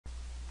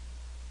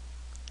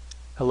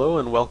Hello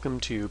and welcome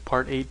to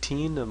part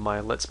 18 of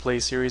my Let's Play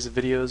series of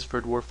videos for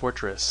Dwarf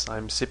Fortress.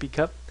 I'm Sippy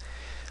Cup.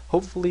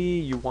 Hopefully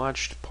you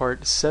watched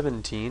part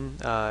 17.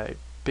 I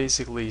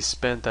basically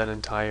spent that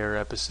entire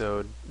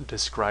episode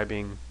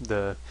describing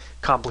the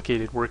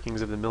complicated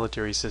workings of the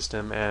military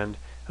system, and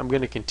I'm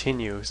going to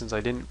continue since I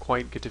didn't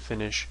quite get to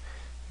finish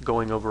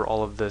going over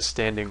all of the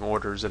standing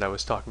orders that I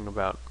was talking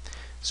about.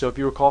 So if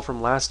you recall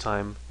from last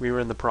time, we were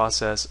in the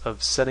process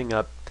of setting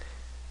up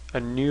a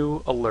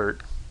new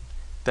alert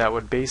that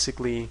would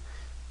basically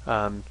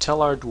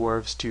tell our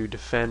dwarves to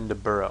defend a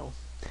burrow.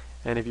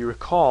 And if you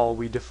recall,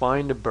 we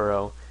defined a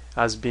burrow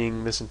as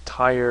being this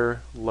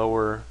entire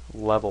lower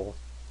level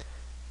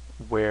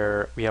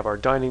where we have our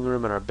dining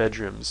room and our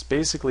bedrooms.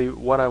 Basically,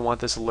 what I want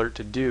this alert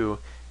to do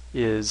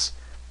is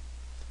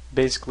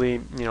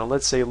basically,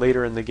 let's say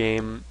later in the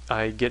game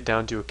I get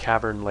down to a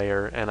cavern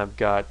layer and I've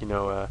got,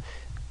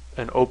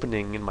 an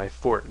opening in my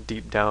fort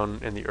deep down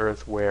in the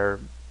earth where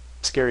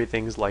scary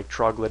things like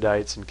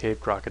troglodytes and cave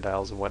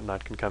crocodiles and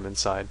whatnot can come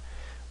inside.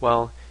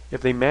 Well, if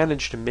they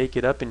manage to make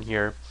it up in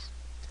here,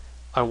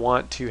 I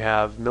want to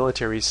have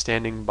militaries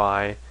standing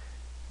by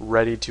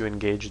ready to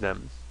engage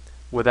them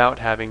without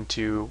having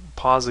to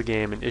pause the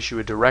game and issue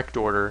a direct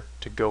order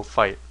to go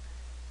fight.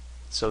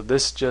 So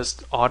this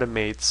just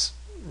automates,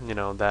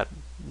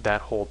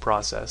 that whole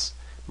process.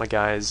 My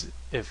guys,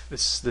 if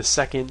it's the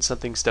second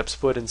something steps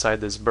foot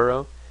inside this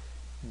burrow,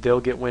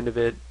 they'll get wind of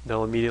it,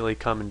 they'll immediately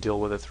come and deal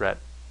with a threat.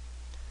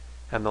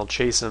 And they'll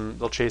chase him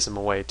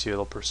away too,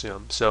 they'll pursue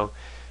him. So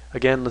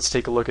again, let's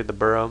take a look at the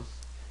burrow.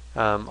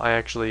 I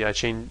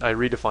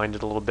redefined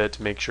it a little bit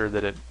to make sure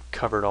that it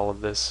covered all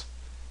of this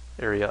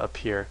area up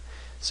here.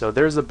 So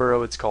there's the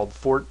burrow, it's called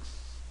Fort.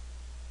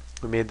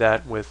 We made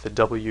that with the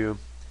W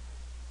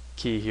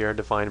key here,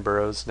 define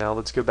burrows. Now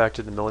let's go back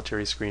to the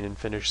military screen and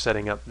finish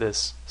setting up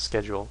this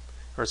schedule,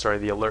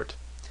 the alert.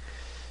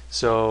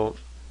 So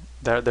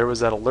there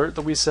was that alert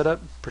that we set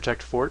up,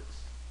 protect fort.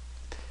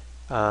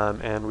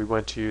 And we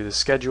went to the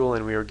schedule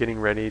and we were getting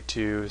ready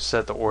to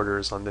set the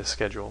orders on this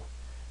schedule.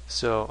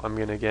 So I'm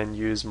going to again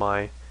use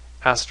my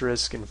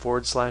asterisk and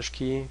 /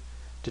 key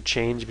to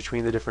change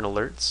between the different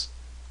alerts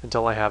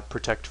until I have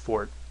protect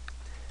fort.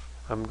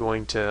 I'm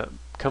going to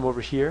come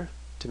over here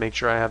to make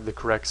sure I have the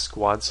correct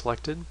squad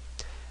selected,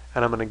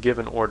 and I'm going to give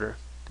an order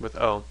with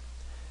O.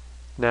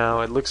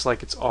 Now it looks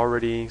like it's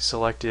already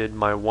selected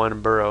my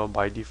one burrow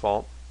by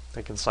default.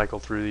 I can cycle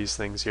through these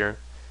things here.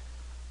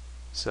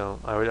 So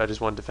I just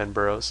want to defend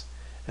burrows.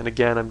 And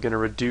again, I'm going to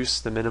reduce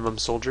the minimum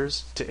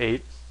soldiers to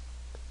 8.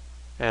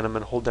 And I'm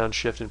going to hold down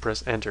shift and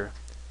press enter.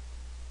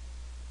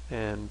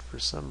 And for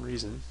some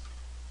reason,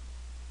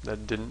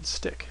 that didn't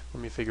stick.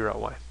 Let me figure out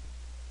why.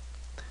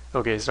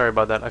 Okay, sorry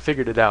about that. I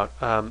figured it out.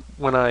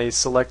 When I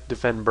select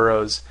defend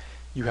burrows,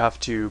 you have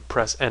to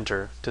press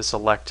enter to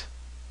select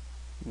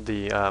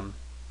the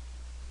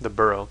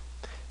burrow.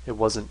 It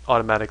wasn't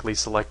automatically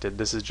selected.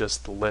 This is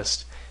just the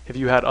list. If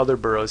you had other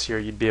burrows here,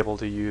 you'd be able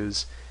to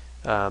use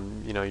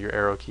your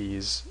arrow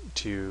keys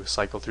to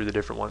cycle through the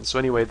different ones. So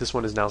anyway, this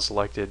one is now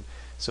selected.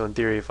 So in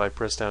theory, if I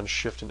press down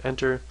shift and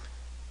enter,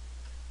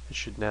 it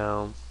should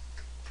now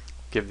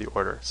give the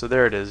order. So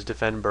there it is,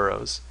 defend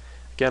burrows.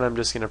 Again, I'm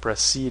just going to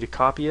press C to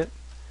copy it,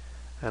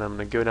 and I'm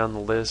going to go down the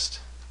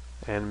list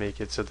and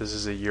make it so this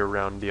is a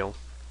year-round deal.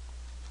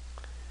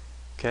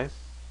 Okay,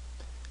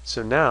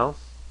 so now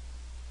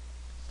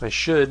I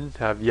should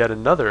have yet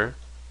another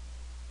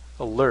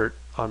alert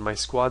on my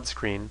squad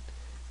screen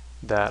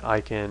that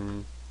I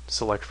can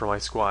select for my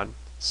squad.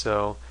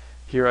 So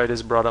here I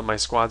just brought up my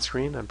squad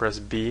screen. I press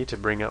B to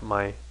bring up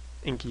my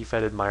Inky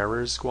Fed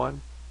Admirers squad,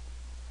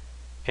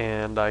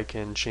 and I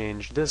can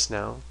change this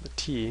now, the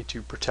T,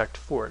 to protect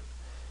fort.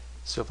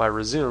 So if I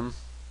resume,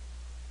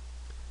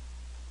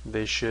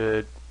 they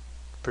should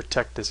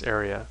protect this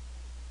area.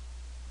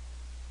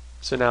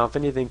 So now if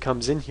anything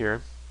comes in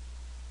here,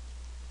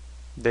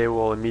 they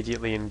will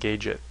immediately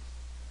engage it.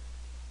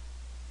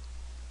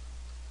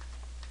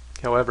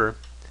 However,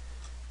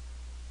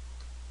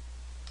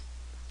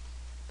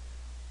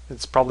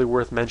 it's probably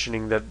worth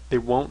mentioning that they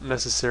won't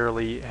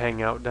necessarily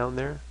hang out down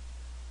there.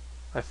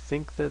 I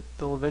think that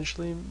they'll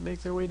eventually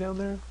make their way down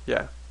there.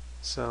 Yeah,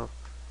 so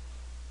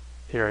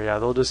here,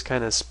 they'll just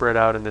kind of spread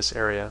out in this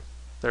area.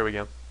 There we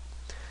go.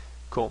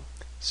 Cool.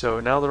 So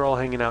now they're all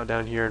hanging out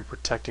down here and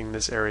protecting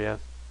this area.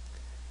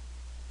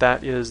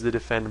 That is the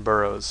defend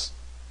burrows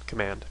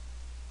command,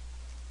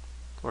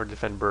 or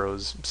defend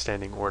burrows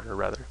standing order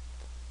rather.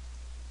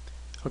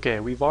 Okay,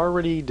 we've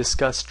already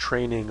discussed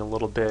training a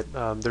little bit.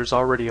 There's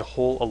already a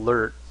whole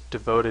alert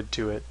devoted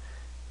to it,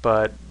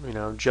 but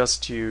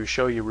just to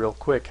show you real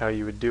quick how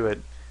you would do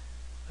it,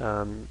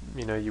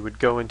 you would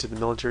go into the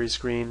military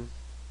screen,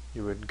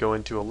 you would go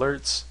into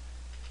alerts,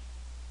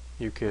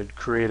 you could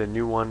create a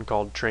new one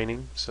called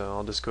training, so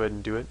I'll just go ahead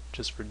and do it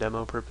just for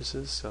demo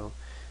purposes. So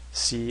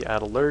C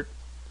add alert,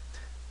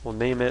 we'll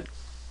name it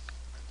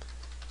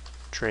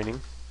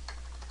training.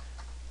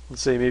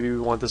 Let's say maybe we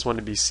want this one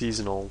to be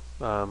seasonal,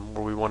 where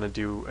we want to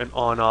do an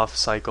on-off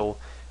cycle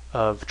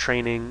of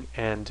training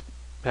and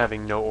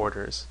having no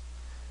orders.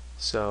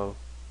 So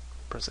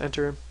Press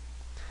enter.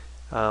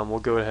 We'll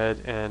go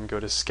ahead and go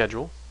to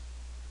schedule.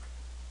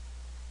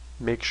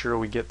 Make sure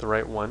we get the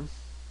right one.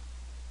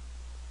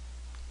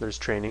 There's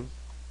training.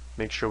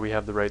 Make sure we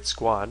have the right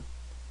squad.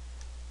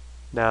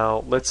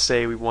 Now let's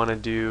say we want to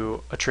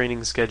do a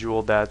training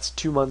schedule that's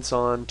 2 months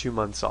on, 2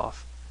 months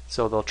off.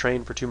 So they'll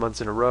train for 2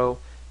 months in a row,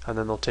 and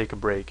then they'll take a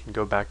break and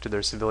go back to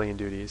their civilian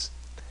duties.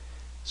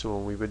 So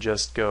we would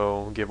just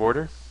go give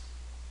order.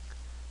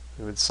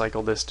 We would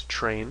cycle this to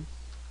train.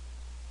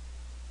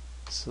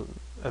 So,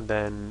 and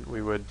then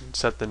we would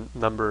set the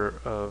number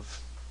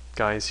of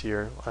guys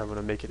here. I'm going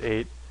to make it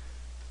 8.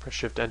 Press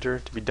Shift Enter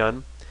to be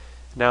done.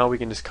 Now we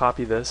can just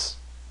copy this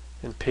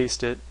and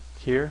paste it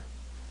here,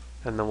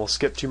 and then we'll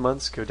skip 2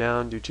 months, go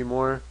down, do 2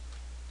 more,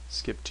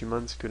 skip 2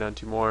 months, go down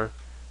 2 more.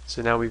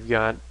 So now we've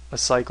got a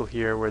cycle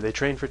here where they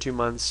train for 2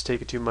 months,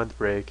 take a 2-month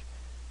break,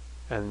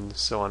 and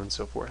so on and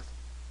so forth.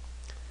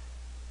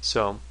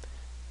 So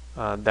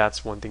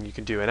that's one thing you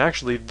can do. And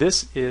actually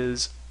this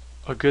is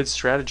a good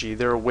strategy.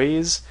 There are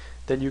ways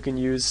that you can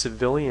use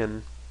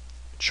civilian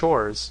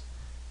chores,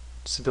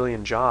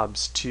 civilian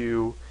jobs,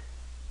 to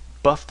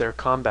buff their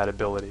combat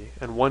ability.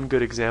 And one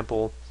good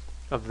example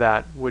of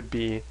that would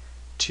be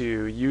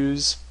to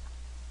use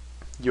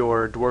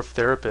your Dwarf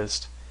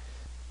Therapist.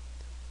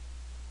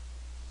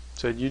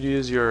 So you'd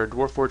use your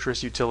Dwarf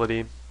Fortress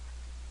utility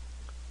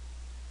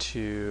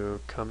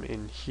to come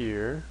in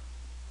here,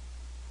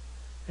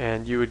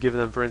 and you would give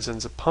them, for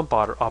instance, a pump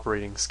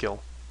operating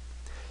skill.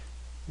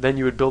 Then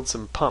you would build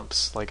some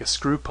pumps, like a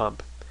screw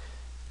pump.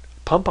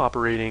 Pump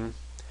operating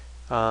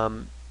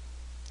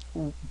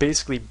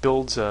basically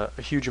builds a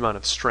huge amount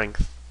of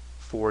strength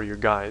for your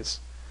guys,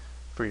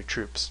 for your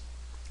troops.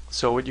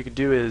 So what you could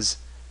do is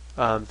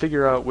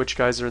figure out which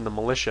guys are in the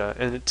militia,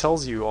 and it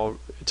tells you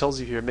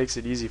here, it makes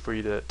it easy for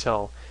you to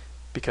tell,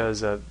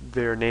 because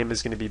their name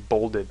is going to be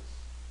bolded.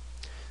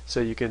 So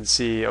you can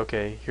see,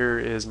 okay, here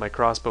is my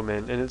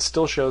crossbowmen, and it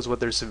still shows what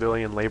their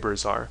civilian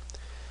labors are.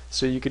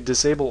 So you could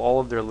disable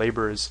all of their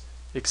labors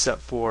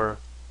except for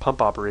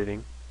pump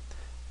operating,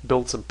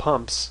 build some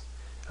pumps,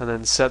 and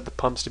then set the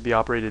pumps to be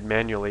operated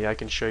manually. I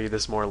can show you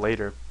this more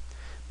later.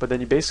 But then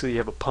you basically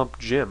have a pump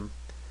gym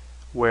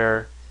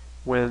where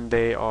when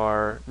they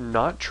are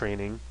not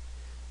training,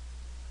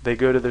 they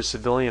go to their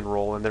civilian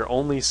role, and their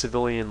only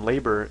civilian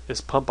labor is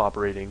pump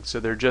operating.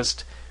 So they're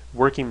just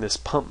working this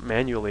pump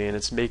manually, and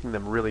it's making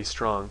them really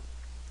strong.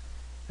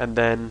 And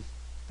then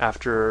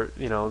after,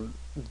 you know,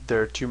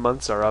 their 2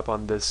 months are up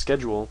on this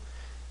schedule,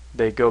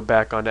 they go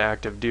back onto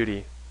active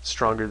duty,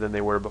 stronger than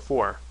they were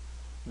before.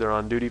 They're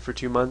on duty for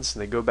 2 months,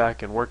 and they go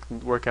back and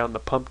work out in the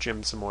pump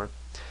gym some more.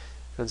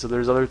 And so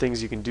there's other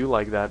things you can do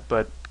like that,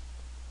 but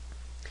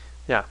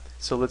yeah.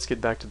 So let's get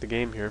back to the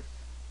game here.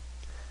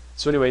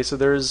 So anyway, so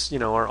there's, you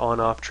know, our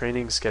on-off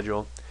training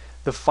schedule.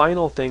 The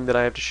final thing that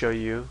I have to show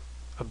you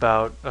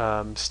about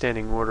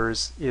standing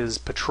orders is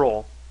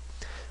patrol.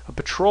 A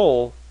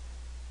patrol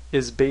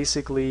is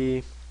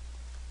basically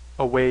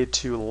a way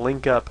to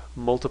link up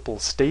multiple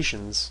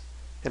stations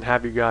and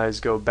have your guys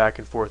go back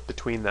and forth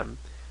between them.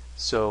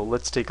 So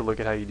let's take a look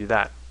at how you do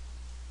that.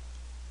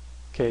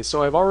 Okay,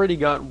 so I've already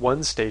got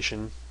one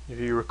station. If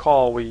you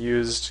recall, we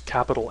used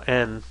capital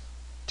N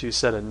to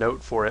set a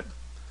note for it.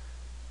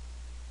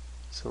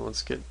 So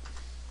let's get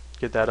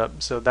that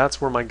up. So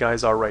that's where my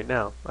guys are right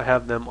now. I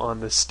have them on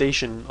the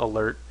station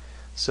alert,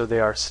 so they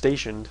are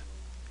stationed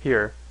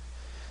here.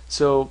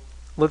 So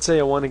let's say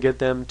I want to get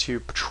them to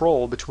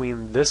patrol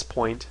between this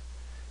point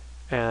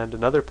and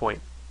another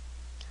point.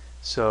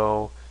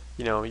 So,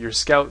 you know, your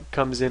scout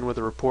comes in with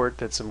a report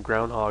that some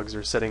groundhogs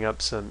are setting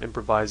up some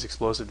improvised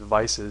explosive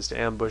devices to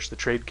ambush the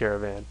trade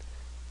caravan.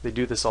 They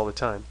do this all the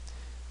time.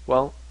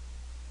 Well,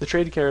 the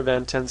trade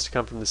caravan tends to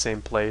come from the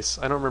same place.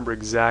 I don't remember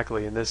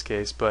exactly in this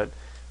case, but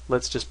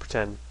let's just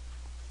pretend.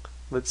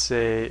 Let's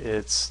say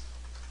it's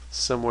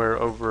somewhere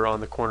over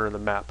on the corner of the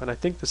map, and I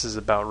think this is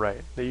about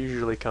right. They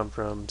usually come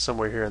from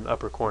somewhere here in the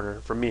upper corner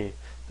for me.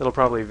 It'll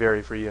probably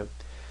vary for you.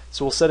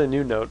 So we'll set a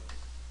new note,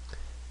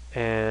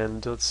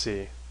 and let's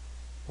see.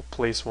 We'll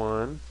place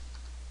one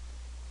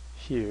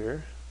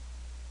here.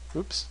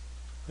 Oops,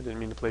 I didn't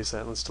mean to place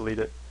that. Let's delete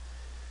it.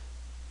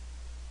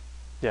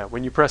 Yeah,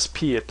 when you press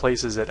P, it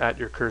places it at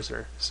your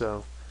cursor.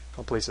 So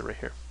I'll place it right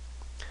here.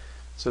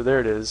 So there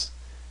it is.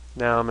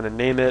 Now I'm going to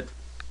name it,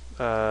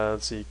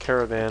 let's see,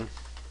 caravan. I'm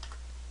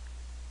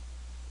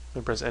going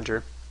to press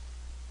enter.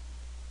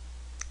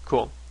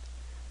 Cool.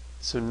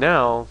 So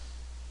now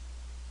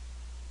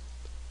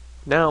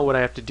what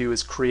I have to do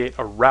is create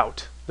a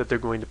route that they're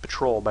going to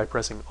patrol by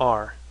pressing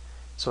R.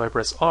 So I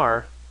press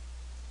R,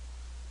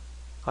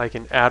 I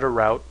can add a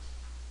route,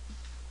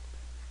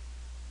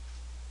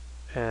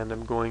 and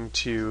I'm going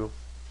to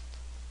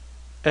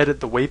edit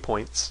the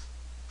waypoints.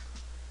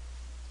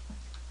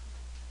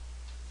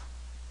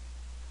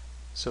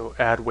 So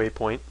add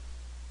waypoint,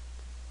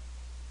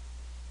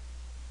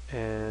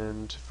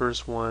 and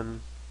first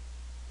one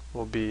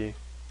will be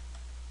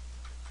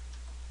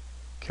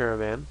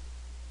caravan.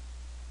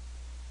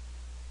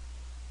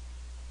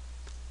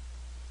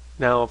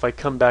 Now if I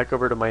come back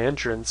over to my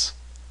entrance,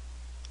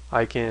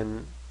 I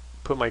can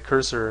put my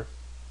cursor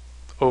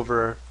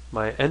over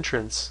my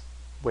entrance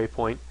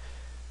waypoint,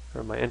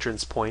 or my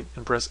entrance point,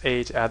 and press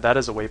A to add that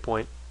as a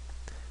waypoint.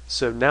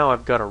 So now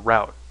I've got a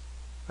route.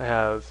 I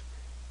have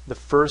the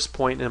first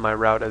point in my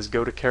route as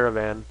go to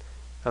caravan,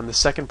 and the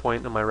second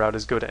point in my route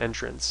is go to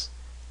entrance.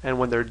 And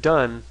when they're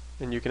done,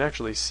 and you can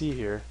actually see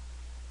here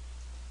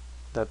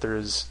that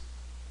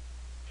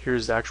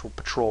here's the actual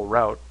patrol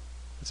route.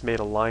 It's made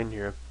a line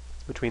here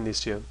between these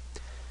two.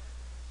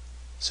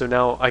 So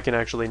now I can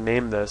actually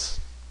name this.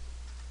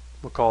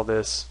 We'll call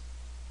this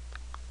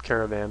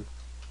caravan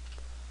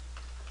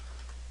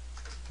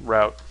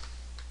route.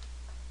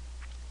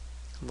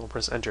 And we'll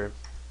press enter.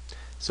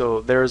 So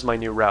there's my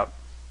new route,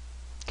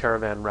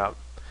 caravan route.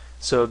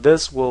 So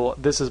this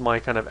is my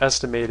kind of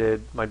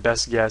estimated, my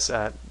best guess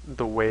at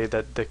the way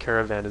that the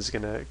caravan is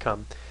going to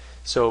come.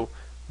 So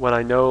when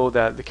I know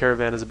that the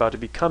caravan is about to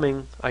be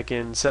coming, I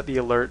can set the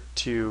alert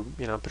to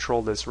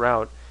patrol this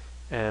route,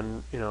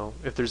 and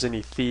if there's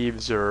any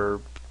thieves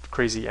or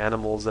crazy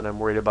animals that I'm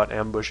worried about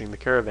ambushing the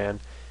caravan,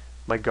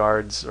 my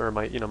guards or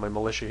my my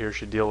militia here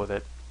should deal with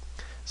it.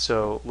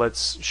 So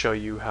let's show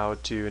you how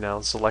to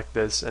now select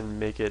this and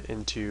make it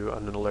into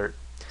an alert.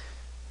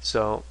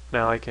 So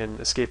now I can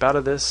escape out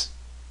of this.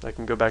 I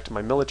can go back to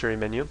my military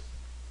menu.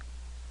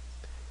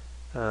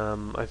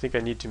 I think I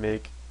need to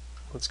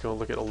let's go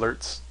look at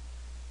alerts.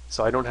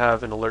 So I don't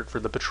have an alert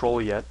for the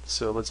patrol yet,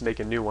 so let's make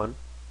a new one.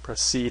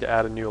 Press C to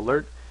add a new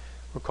alert.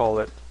 We'll call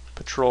it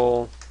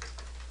patrol.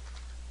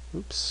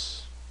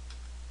 Oops,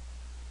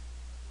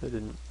 that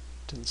didn't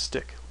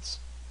stick. Let's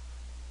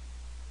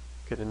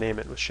get to name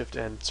it with Shift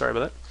N. Sorry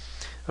about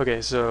that.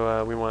 Okay,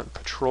 so we want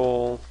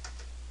patrol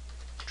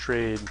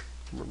trade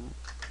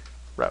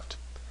route.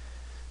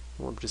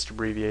 We'll just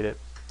abbreviate it.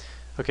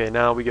 Okay,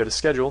 now we go to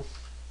schedule,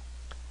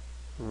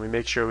 and we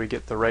make sure we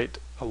get the right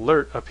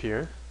alert up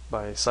here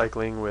by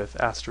cycling with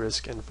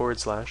asterisk and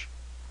 /.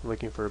 I'm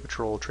looking for a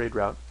patrol trade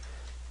route.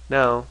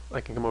 Now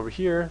I can come over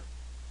here,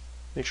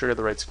 make sure I got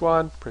the right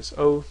squad, press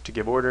O to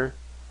give order,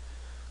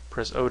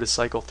 press O to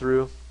cycle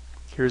through.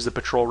 Here's the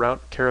patrol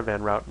route,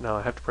 caravan route. Now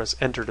I have to press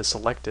enter to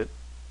select it,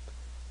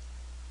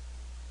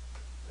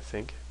 I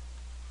think.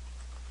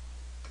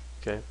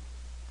 Okay,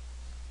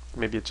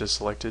 maybe it's just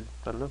selected,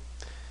 I don't know.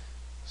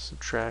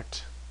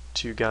 Subtract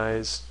 2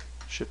 guys,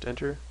 shift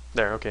enter.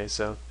 There, okay,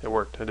 so it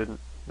worked. I didn't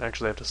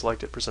actually have to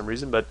select it for some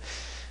reason, but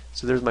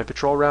so there's my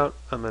patrol route.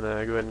 I'm going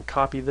to go ahead and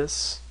copy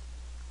this,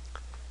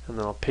 and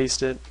then I'll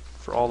paste it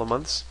for all the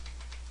months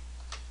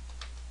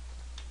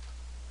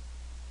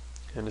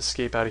and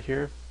escape out of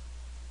here.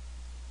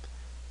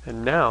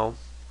 And now,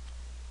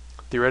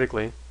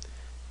 theoretically,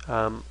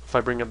 if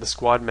I bring up the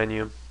squad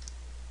menu,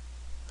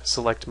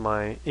 select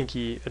my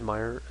Inky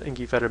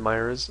Fed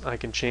Admirers, I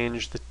can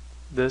change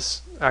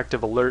this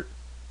active alert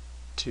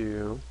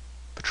to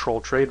patrol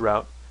trade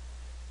route.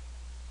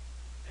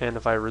 And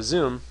if I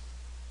resume,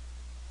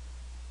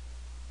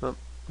 oh,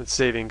 it's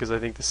saving because I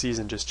think the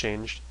season just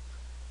changed.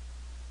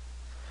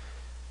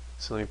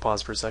 So let me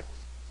pause for a sec.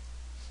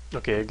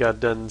 Okay, it got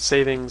done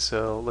saving,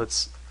 so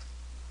let's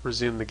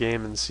resume the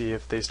game and see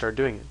if they start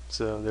doing it.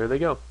 So there they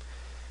go.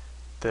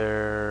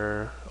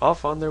 They're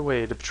off on their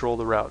way to patrol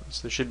the route.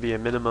 So there should be a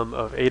minimum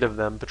of 8 of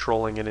them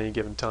patrolling at any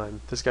given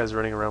time. This guy's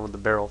running around with the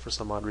barrel for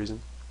some odd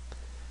reason.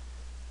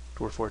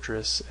 Dwarf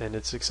Fortress and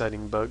its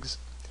exciting bugs.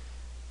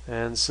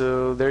 And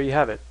so there you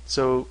have it.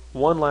 So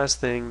one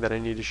last thing that I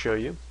need to show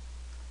you.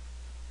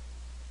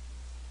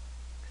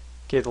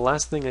 Okay, the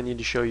last thing I need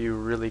to show you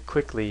really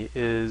quickly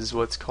is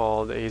what's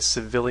called a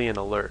civilian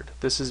alert.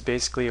 This is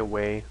basically a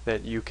way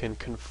that you can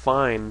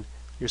confine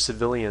your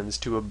civilians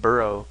to a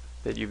burrow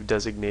that you've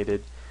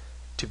designated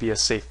to be a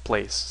safe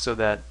place, so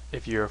that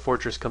if your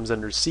fortress comes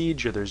under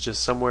siege or there's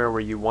just somewhere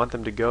where you want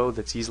them to go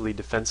that's easily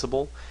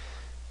defensible,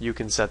 you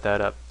can set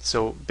that up.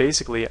 So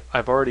basically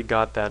I've already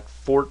got that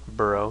fort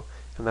burrow,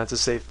 and that's a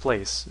safe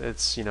place.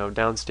 It's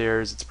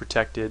downstairs, it's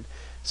protected.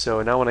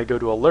 So now when I go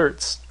to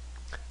alerts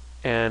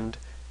and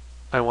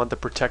I want the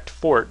protect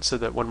fort, so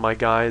that when my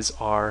guys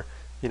are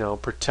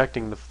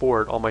protecting the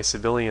fort, all my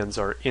civilians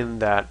are in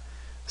that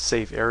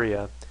safe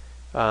area,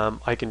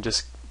 I can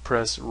just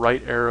press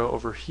right arrow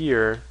over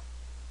here.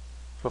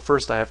 Well,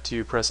 first I have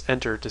to press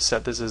enter to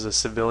set this as the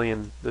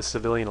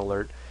civilian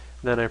alert.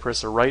 And then I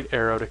press a right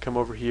arrow to come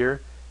over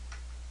here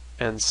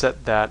and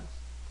set that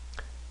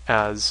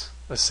as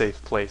a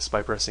safe place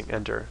by pressing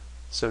enter.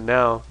 So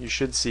now you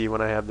should see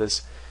when I have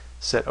this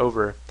set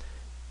over,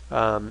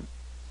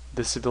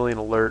 the civilian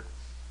alert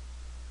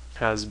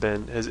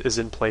is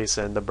in place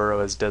and the burrow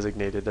is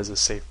designated as a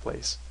safe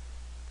place.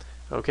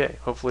 Okay,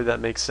 hopefully that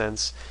makes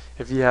sense.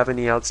 If you have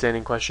any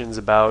outstanding questions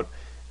about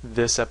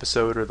this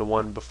episode or the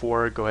one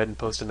before, go ahead and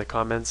post in the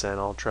comments and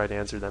I'll try to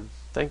answer them.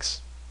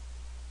 Thanks.